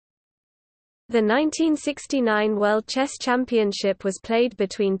The 1969 World Chess Championship was played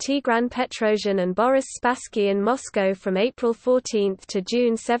between Tigran Petrosian and Boris Spassky in Moscow from April 14 to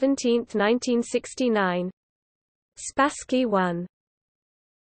June 17, 1969. Spassky won.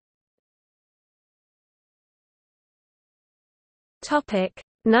 Topic: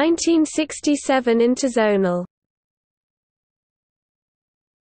 1967 Interzonal.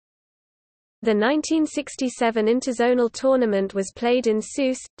 The 1967 Interzonal tournament was played in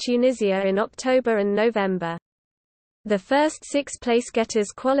Sousse, Tunisia in October and November. The first 6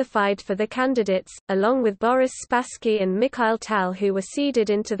 place-getters qualified for the candidates, along with Boris Spassky and Mikhail Tal, who were seeded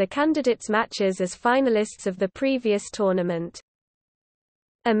into the candidates' matches as finalists of the previous tournament.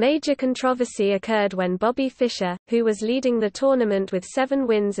 A major controversy occurred when Bobby Fischer, who was leading the tournament with 7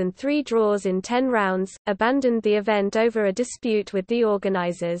 wins and 3 draws in 10 rounds, abandoned the event over a dispute with the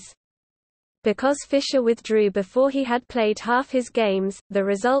organizers. Because Fischer withdrew before he had played half his games, the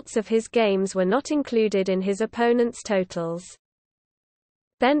results of his games were not included in his opponent's totals.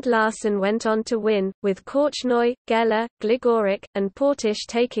 Bent Larsen went on to win, with Korchnoi, Geller, Gligoric, and Portisch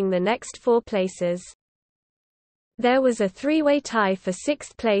taking the next 4 places. There was a 3-way tie for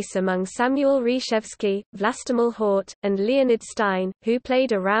 6th place among Samuel Reshevsky, Vlastimil Hort, and Leonid Stein, who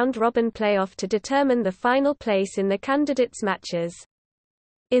played a round-robin playoff to determine the final place in the candidates' matches.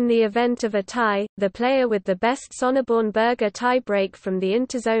 In the event of a tie, the player with the best Sonneborn-Berger tie-break from the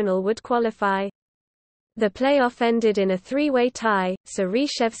Interzonal would qualify. The playoff ended in a 3-way tie, so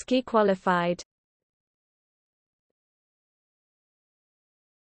Reshevsky qualified.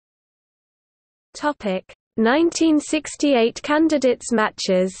 Topic: 1968 candidates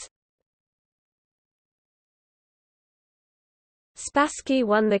matches. Spassky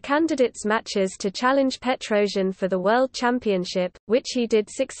won the candidates matches to challenge Petrosian for the World Championship, which he did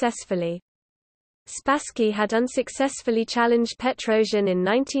successfully. Spassky had unsuccessfully challenged Petrosian in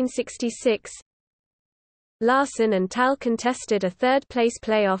 1966. Larsen and Tal contested a third-place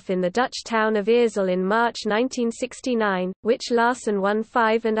playoff in the Dutch town of Eersel in March 1969, which Larsen won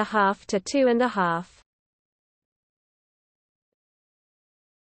 5.5 to 2.5.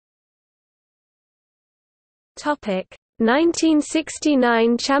 Topic: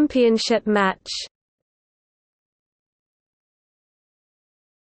 1969 championship match.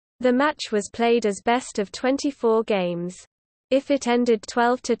 The match was played as best of 24 games. If it ended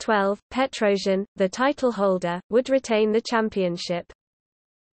 12-12, Petrosian, the title holder, would retain the championship.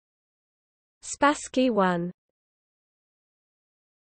 Spassky won.